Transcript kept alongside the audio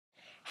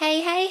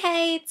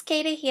Hey, it's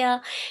KEYTA here.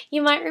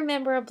 You might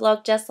remember a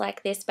blog just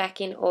like this back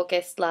in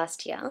August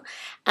last year.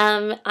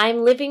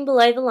 I'm living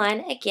below the line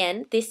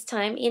again, this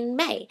time in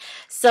May.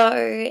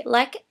 So,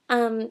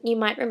 you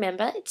might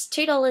remember, it's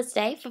 $2 a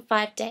day for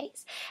 5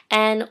 days.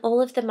 And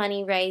all of the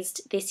money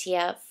raised this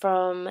year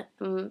from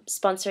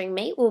sponsoring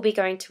me will be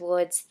going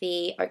towards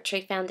the Oak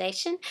Tree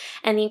Foundation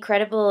and the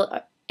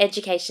incredible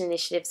education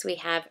initiatives we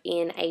have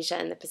in Asia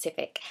and the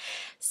Pacific.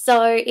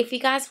 So if you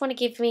guys want to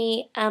give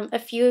me a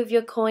few of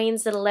your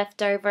coins that are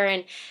left over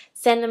and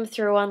send them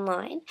through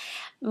online,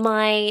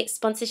 my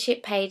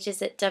sponsorship page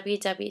is at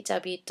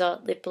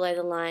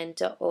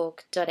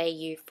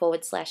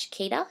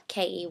www.livebelowtheline.org.au/KEYTA,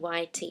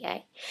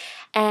 KEYTA.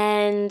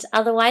 And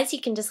otherwise, you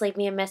can just leave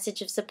me a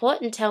message of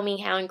support and tell me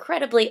how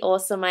incredibly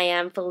awesome I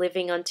am for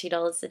living on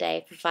 $2 a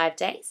day for 5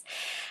 days.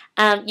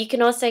 You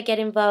can also get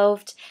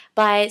involved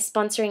by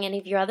sponsoring any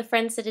of your other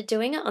friends that are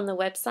doing it on the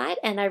website,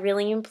 and I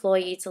really implore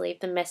you to leave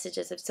them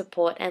messages of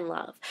support and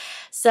love.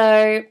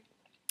 So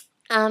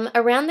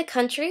around the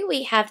country,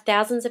 we have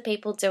thousands of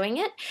people doing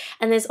it,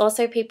 and there's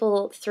also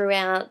people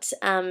throughout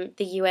the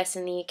US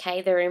and the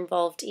UK that are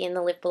involved in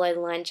the Live Below the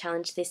Line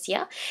Challenge this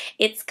year.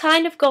 It's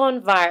kind of gone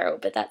viral,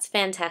 but that's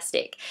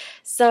fantastic.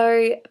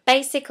 So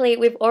basically,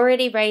 we've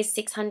already raised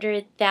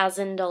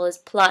 $600,000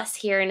 plus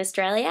here in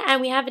Australia,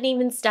 and we haven't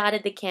even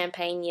started the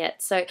campaign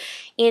yet. So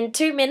in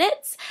 2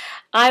 minutes,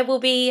 I will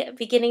be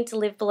beginning to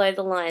live below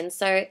the line.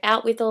 So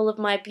out with all of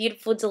my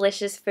beautiful,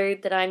 delicious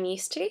food that I'm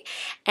used to,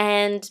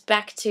 and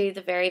back to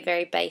the very,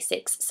 very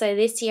basics. So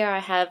this year I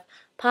have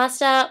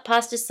pasta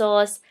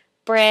sauce,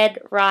 bread,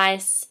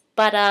 rice,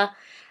 butter,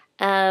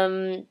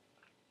 what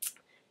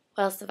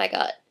else have I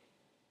got?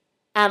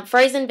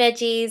 Frozen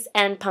veggies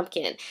and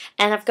pumpkin,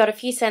 and I've got a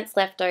few cents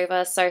left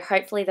over, so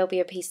hopefully there'll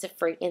be a piece of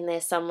fruit in there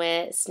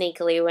somewhere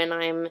sneakily when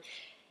I'm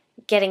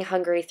getting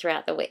hungry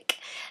throughout the week.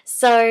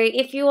 So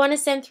if you want to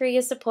send through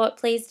your support,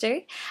 please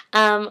do.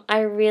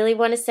 I really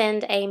want to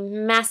send a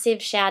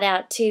massive shout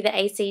out to the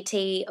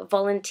ACT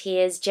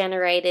volunteers,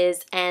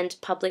 generators, and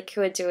public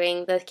who are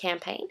doing the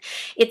campaign.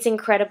 It's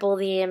incredible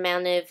the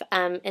amount of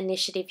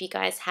initiative you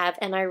guys have,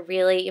 and I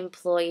really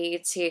implore you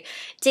to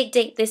dig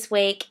deep this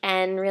week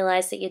and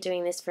realize that you're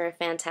doing this for a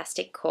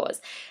fantastic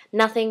cause.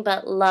 Nothing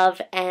but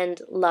love and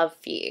love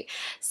for you.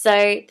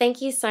 So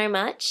thank you so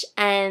much,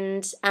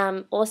 and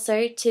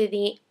also to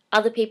the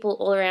other people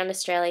all around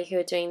Australia who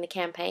are doing the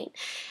campaign.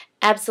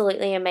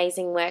 Absolutely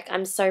amazing work.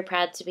 I'm so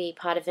proud to be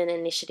part of an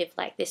initiative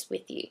like this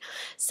with you.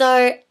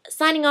 So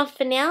signing off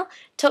for now.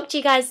 Talk to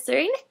you guys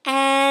soon,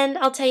 and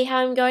I'll tell you how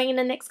I'm going in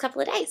the next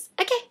couple of days.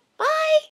 Okay.